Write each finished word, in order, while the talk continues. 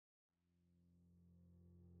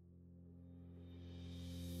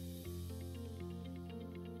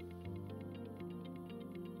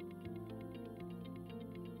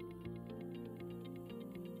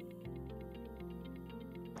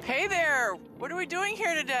here? What are we doing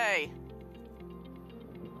here today?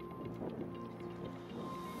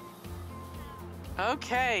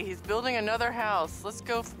 Okay, he's building another house. Let's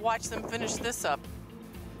go watch them finish this up.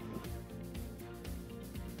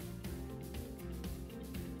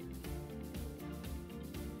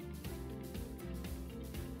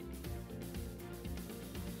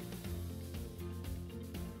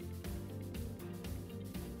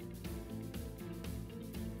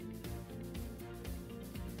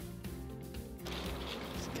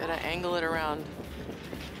 Just gotta angle it around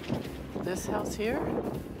this house here.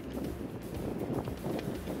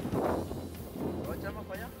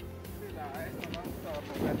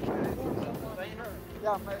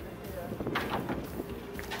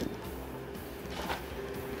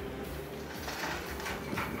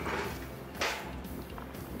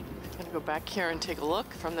 Gonna go back here and take a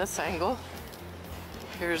look from this angle.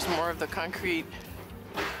 Here's more of the concrete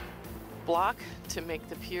block to make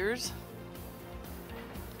the piers.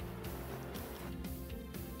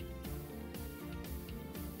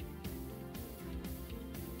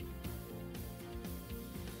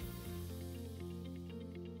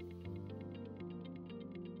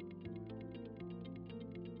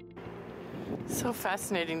 So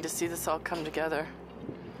fascinating to see this all come together.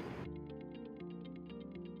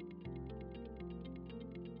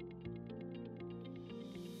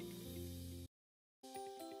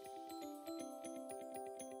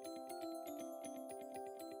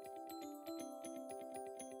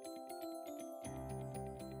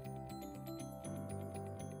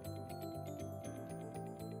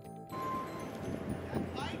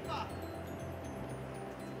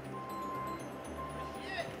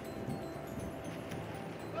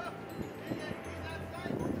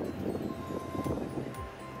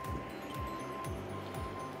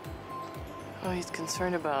 Oh, he's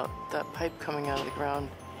concerned about that pipe coming out of the ground.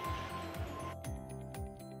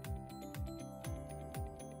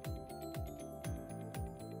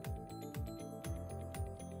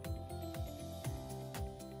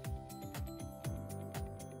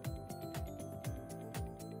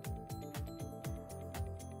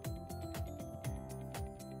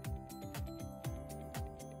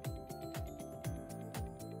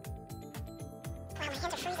 Wow, my hands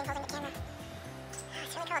are freezing holding the camera. Oh,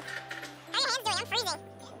 it's really cold. How are your hands doing? I'm freezing.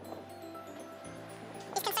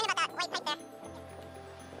 He's concerned about that white pipe there.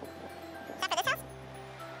 Is that for this house?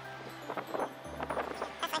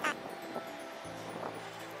 That's what I thought.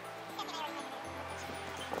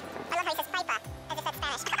 I love how he says pipa, as if that's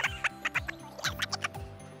Spanish.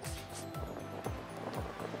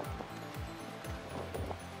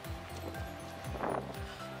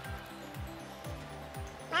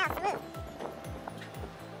 Wow, smooth.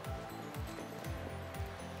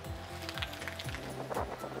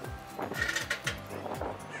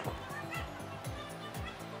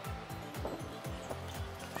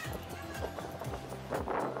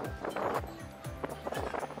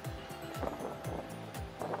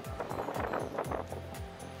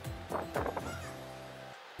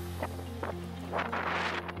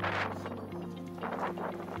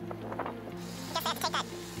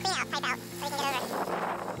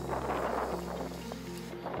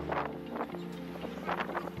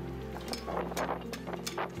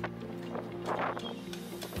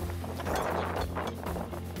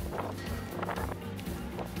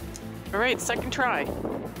 All right, second try.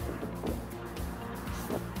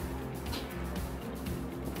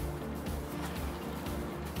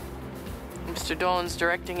 Mr. Dolan's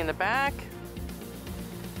directing in the back.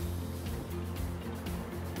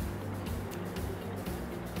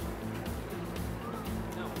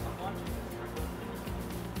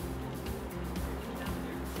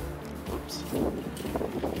 Oops.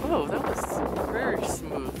 Whoa, that was very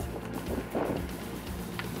smooth.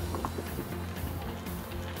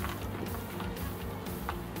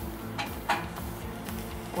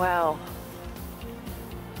 Wow.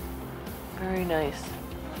 Very nice.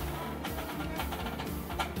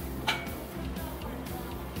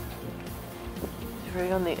 He's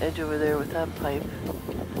right on the edge over there with that pipe.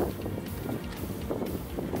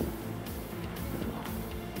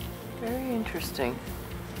 Very interesting.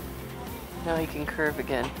 Now he can curve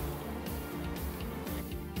again.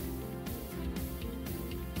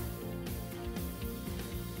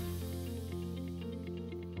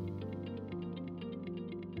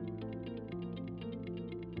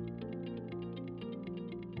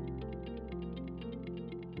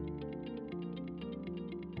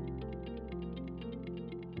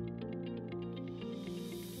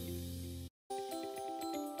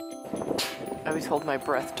 I always hold my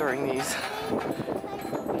breath during these.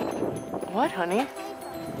 What, honey?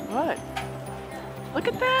 What? Look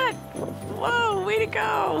at that! Whoa, way to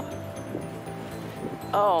go!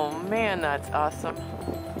 Oh man, that's awesome.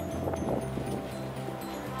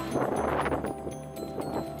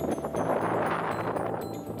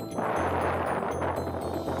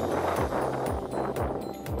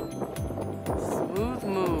 Smooth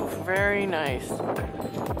move, very nice.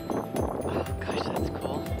 Oh gosh, that's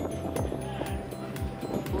cool.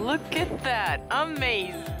 Look at that,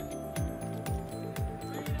 amazing.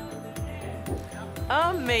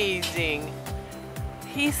 Amazing.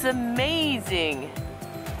 He's amazing.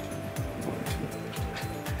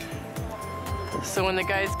 So when the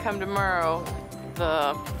guys come tomorrow,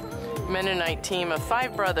 the Mennonite team of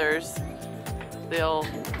 5 brothers, they'll,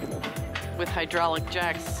 with hydraulic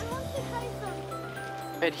jacks,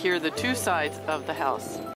 adhere the 2 sides of the house.